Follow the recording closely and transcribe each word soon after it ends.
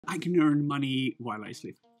I can earn money while I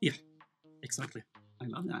sleep. Yeah, exactly. I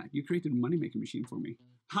love that. You created a money-making machine for me.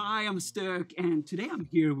 Hi, I'm Sturk, and today I'm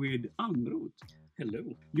here with Almroot. Hello.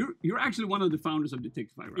 You're actually one of the founders of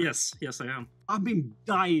Detectify, right? Yes, I am. I've been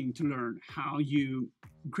dying to learn how you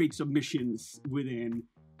create submissions within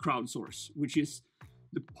Crowdsource, which is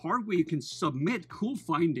the part where you can submit cool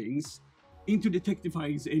findings into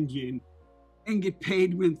Detectify's engine and get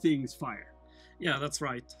paid when things fire. Yeah, that's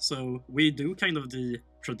right. So we do kind of the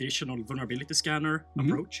traditional vulnerability scanner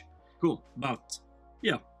approach. Cool. But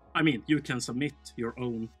yeah, I mean, you can submit your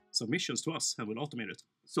own submissions to us and we'll automate it.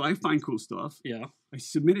 So I find cool stuff. Yeah. I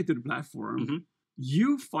submit it to the platform.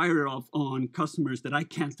 You fire it off on customers that I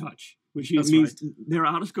can't touch, which means they're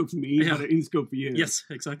out of scope for me, but in scope for you. Yes,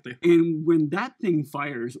 exactly. And when that thing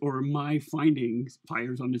fires, or my findings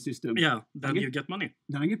fires on the system, then you get money.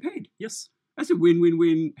 Then I get paid. Yes. That's a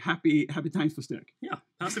win-win-win. Happy times for Sturk. Yeah,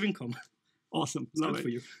 passive income. Awesome. It's Love good it. for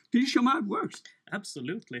you. Can you show me how it works?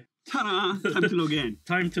 Absolutely. Ta-da! Time to log in.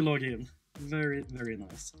 Time to log in. Very, very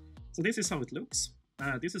nice. So this is how it looks.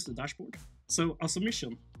 This is the dashboard. So a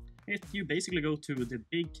submission, you basically go to the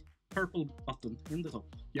big purple button in the top.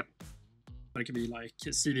 Yep. But it can be like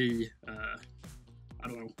CV, I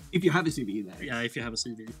don't know. If you have a CV there. Yeah, if you have a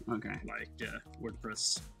CV. Okay. Like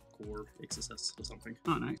WordPress, Core, XSS or something.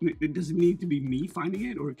 Oh, nice. Does it need to be me finding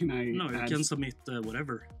it, or can I? No, you can submit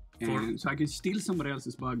whatever. So I can steal somebody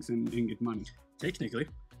else's bugs and get money. Technically.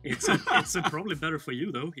 It's probably better for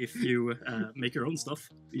you though if you make your own stuff,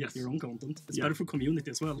 your own content. It's better for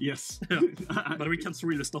community as well. Yes, but we can't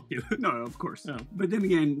really stop you. No, of course. But then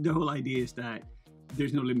again, the whole idea is that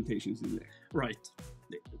there's no limitations in there. Right.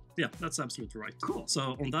 Yeah, that's absolutely right. Cool.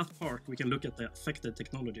 So on that part, we can look at the affected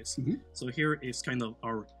technologies. So here is kind of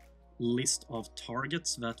our list of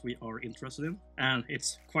targets that we are interested in, and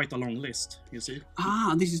it's quite a long list. You see?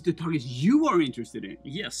 This is the targets you are interested in.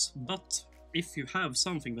 Yes, but if you have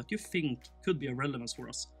something that you think could be a relevance for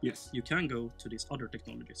us, you can go to these other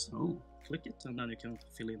technologies. Click it, and then you can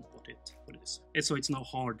fill in what it is. So it's no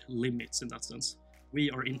hard limits in that sense. We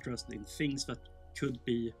are interested in things that could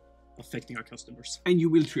be affecting our customers. And you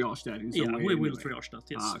will triage that in some way? Yeah, we will triage that,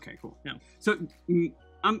 yes. Okay, cool. Yeah. So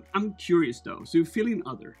I'm curious though. So you fill in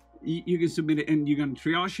other. You can submit it and you're going to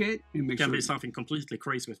triage it and make sure. It can be something completely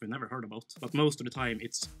crazy that we never heard about. But most of the time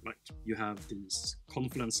it's like you have this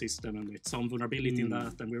confluence system and it's some vulnerability in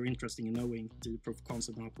that, and we're interested in knowing the proof of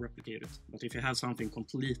concept and how to replicate it. But if you have something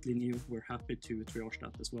completely new, we're happy to triage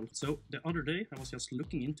that as well. So the other day I was just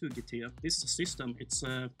looking into Githea. This is a system, it's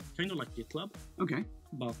kind of like GitLab. Okay.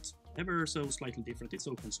 But ever so slightly different. It's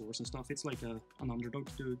open source and stuff. It's like an underdog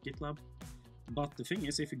to GitLab. But the thing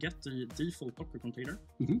is, if you get the default Docker container,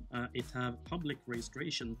 it have public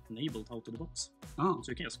registration enabled out of the box. So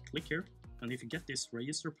you can just click here, and if you get this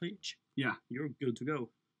register page, you're good to go.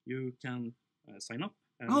 You can sign up.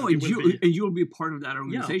 And you'll be part of that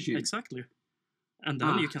organization. Yeah, exactly. And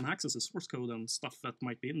then you can access the source code and stuff that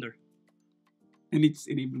might be in there. And it's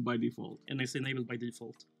enabled by default. And it's enabled by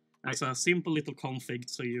default. It's a simple little config,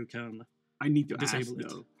 so you can I need to disable ask,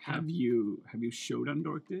 though, have you showed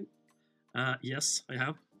undorked it? Yes, I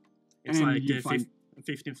have. It's like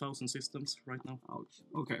 15,000 systems right now. Ouch.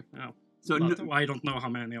 Okay. Yeah. So I don't know how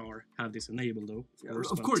many have this enabled though.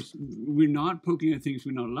 Of course, we're not poking at things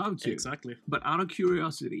we're not allowed to. Exactly. But out of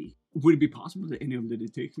curiosity, would it be possible that any of the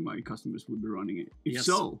Detectify customers would be running it? If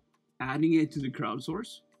so, adding it to the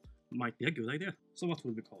Crowdsource might be a good idea. So what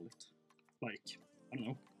would we call it? Like, I don't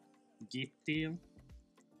know, Githea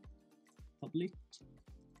public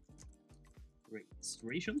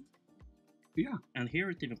registration. Yeah. And here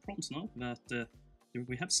it even prompts now that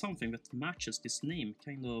we have something that matches this name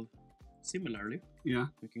kind of similarly. Yeah.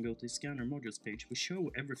 We can go to the scanner modules page. We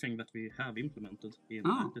show everything that we have implemented in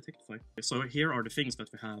Detectify. So here are the things that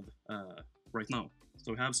we have right now.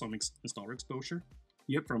 So we have some star exposure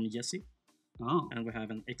from Jesse. And we have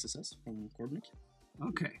an XSS from Corbnick.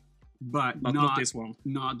 Okay. But not this one.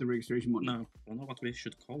 Not the registration one. No. I don't know what we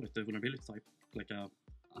should call it. The vulnerability type. Like a...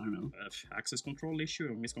 I don't know. Access control issue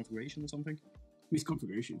or misconfiguration or something?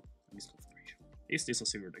 Misconfiguration. Misconfiguration. Is this a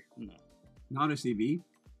severity? No. Not a CV?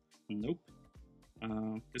 Nope.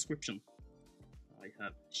 Description. I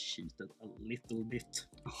have cheated a little bit.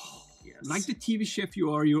 Oh, yes. Like the TV chef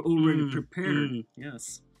you are, you're already prepared.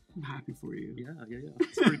 Yes. I'm happy for you. Yeah.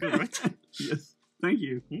 It's pretty good, right? Yes. Thank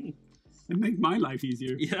you. It makes my life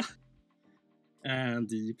easier. Yeah. And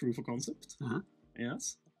the proof of concept.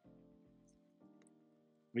 Yes.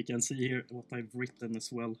 We can see here what I've written as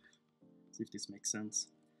well. See if this makes sense.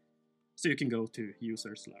 So you can go to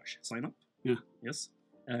user/signup. Yeah. Yes.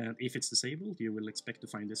 And if it's disabled, you will expect to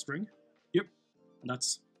find this string. Yep. And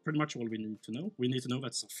that's pretty much all we need to know. We need to know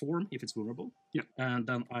that's a form if it's vulnerable. Yeah. And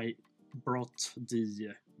then I brought the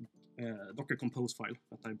Docker Compose file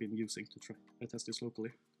that I've been using to try test this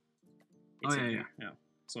locally. It's yeah.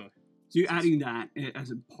 So you're adding that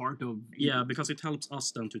as a part of... Yeah, because it helps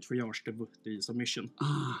us then to triage the submission.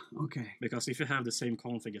 Ah, okay. Because if you have the same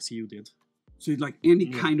config as you did... So like any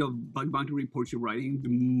kind of bug bounty reports you're writing, the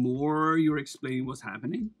more you're explaining what's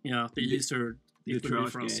happening... Yeah, the easier it will be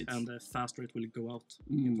for us, gets. and the faster it will go out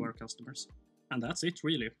into our customers. And that's it,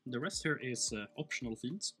 really. The rest here is optional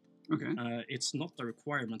fields. Okay. It's not a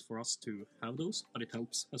requirement for us to have those, but it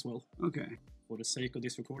helps as well. Okay. For the sake of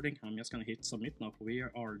this recording, I'm just going to hit submit now. We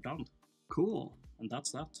are done. Cool. And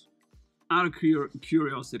that's that. Out of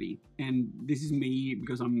curiosity, and this is me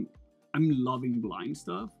because I'm loving blind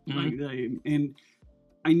stuff, and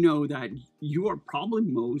I know that you are probably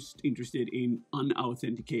most interested in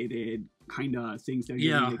unauthenticated kind of things that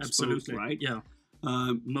you're exposed, absolutely, right? Yeah.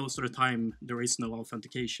 Most of the time, there is no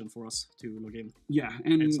authentication for us to log in. Yeah,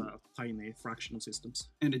 and it's a tiny fraction of systems.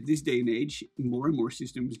 And at this day and age, more and more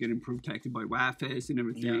systems getting protected by WAFs and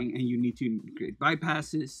everything, and you need to create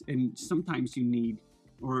bypasses, and sometimes you need,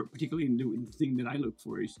 or particularly in the thing that I look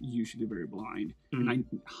for is usually very blind, and I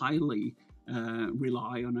highly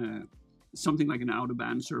rely on something like an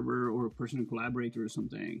out-of-band server or a personal collaborator or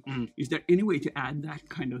something. Is there any way to add that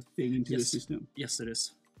kind of thing into the system? Yes, it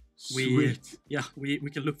is. Sweet. We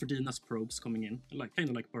can look for DNS probes coming in, kind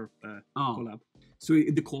of like Burp collab. So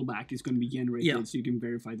the callback is going to be generated, so you can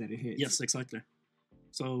verify that it hits. Yes, exactly.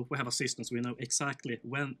 So we have assistance. We know exactly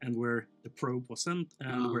when and where the probe was sent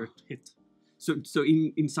and where it hit. So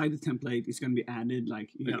inside the template, it's going to be added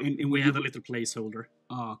and we have a little placeholder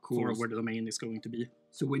cool. for where the domain is going to be.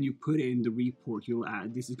 So when you put in the report, you'll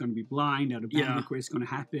add this is going to be blind, out of band request going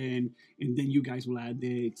to happen, and then you guys will add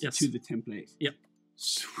it to the template. Yep.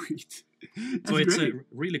 Sweet. So it's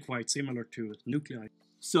really quite similar to Nuclei.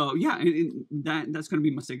 So yeah, and that's going to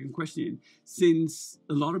be my second question. Since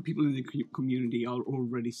a lot of people in the community are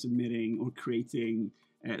already submitting or creating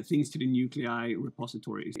things to the Nuclei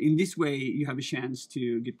repositories, in this way you have a chance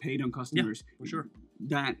to get paid on customers for sure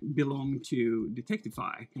that belong to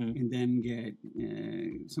Detectify, and then get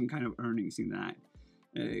some kind of earnings in that.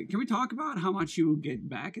 Can we talk about how much you will get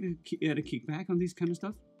back at a kickback on this kind of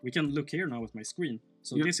stuff? We can look here now at my screen.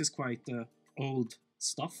 So this is quite old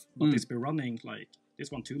stuff, but it's been running like this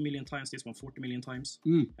one 2 million times, this one 40 million times.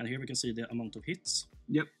 And here we can see the amount of hits.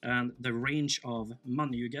 Yep. And the range of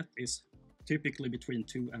money you get is typically between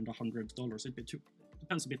 $2 and $100. It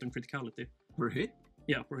depends a bit on criticality. Per hit?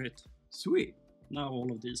 Yeah, per hit. Sweet. Now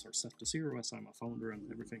all of these are set to 0 as I'm a founder and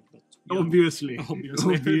everything. But obviously.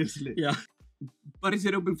 Obviously. Yeah. But is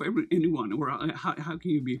it open for anyone, or how can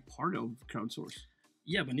you be part of Crowdsource?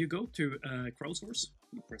 Yeah, when you go to Crowdsource,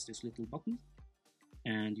 you press this little button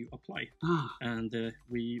and you apply. And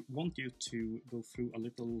we want you to go through a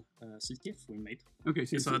little CTF we made. Okay,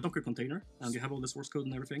 so it's a Docker container, and you have all the source code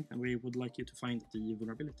and everything, and we would like you to find the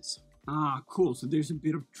vulnerabilities. Cool. So there's a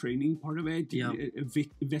bit of training part of it,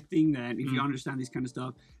 vetting that if you understand this kind of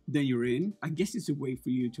stuff, then you're in. I guess it's a way for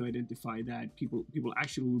you to identify that people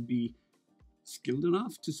actually will be skilled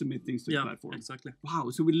enough to submit things to the platform. Exactly. Wow.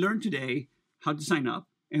 So we learned today how to sign up,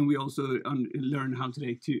 and we also learn how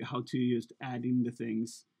to just add in the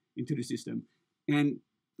things into the system. And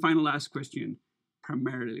final last question,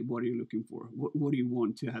 primarily, what are you looking for? What do you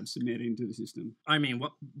want to have submitted into the system? I mean,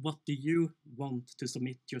 what do you want to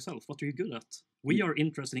submit yourself? What are you good at? We are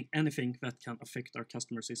interested in anything that can affect our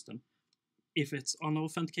customer system. If it's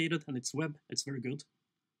unauthenticated and it's web, it's very good.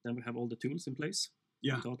 Then we have all the tools in place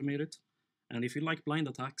to automate it. And if you like blind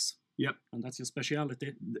attacks, and that's your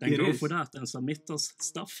specialty, then go for that and submit us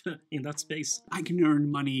stuff in that space. I can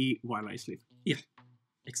earn money while I sleep. Yeah,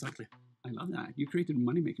 exactly. I love that. You created a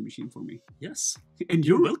money-making machine for me. Yes. And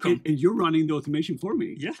you're welcome. And you're running the automation for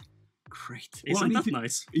me. Yeah. Great. Isn't that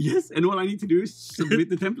nice? Yes, and all I need to do is submit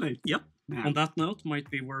the template. Yep. On that note, might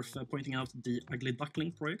be worth pointing out the Ugly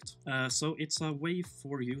Duckling project. So it's a way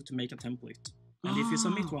for you to make a template. And if you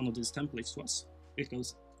submit one of these templates to us, it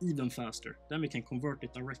goes even faster. Then we can convert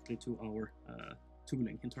it directly to our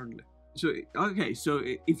tooling internally. So, okay, so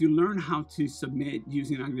if you learn how to submit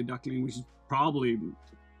using Ugly Duckling, which is probably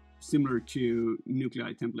similar to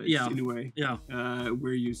Nuclei templates in a way,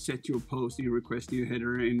 where you set your post, your request, your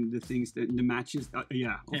header, and the things that the matches. Of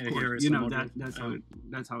course, you know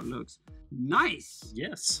that's how it looks. Nice.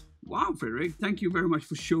 Yes. Wow, Frederick, thank you very much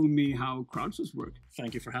for showing me how Crowdsource work.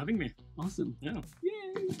 Thank you for having me. Awesome. Yeah.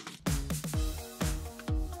 Yay.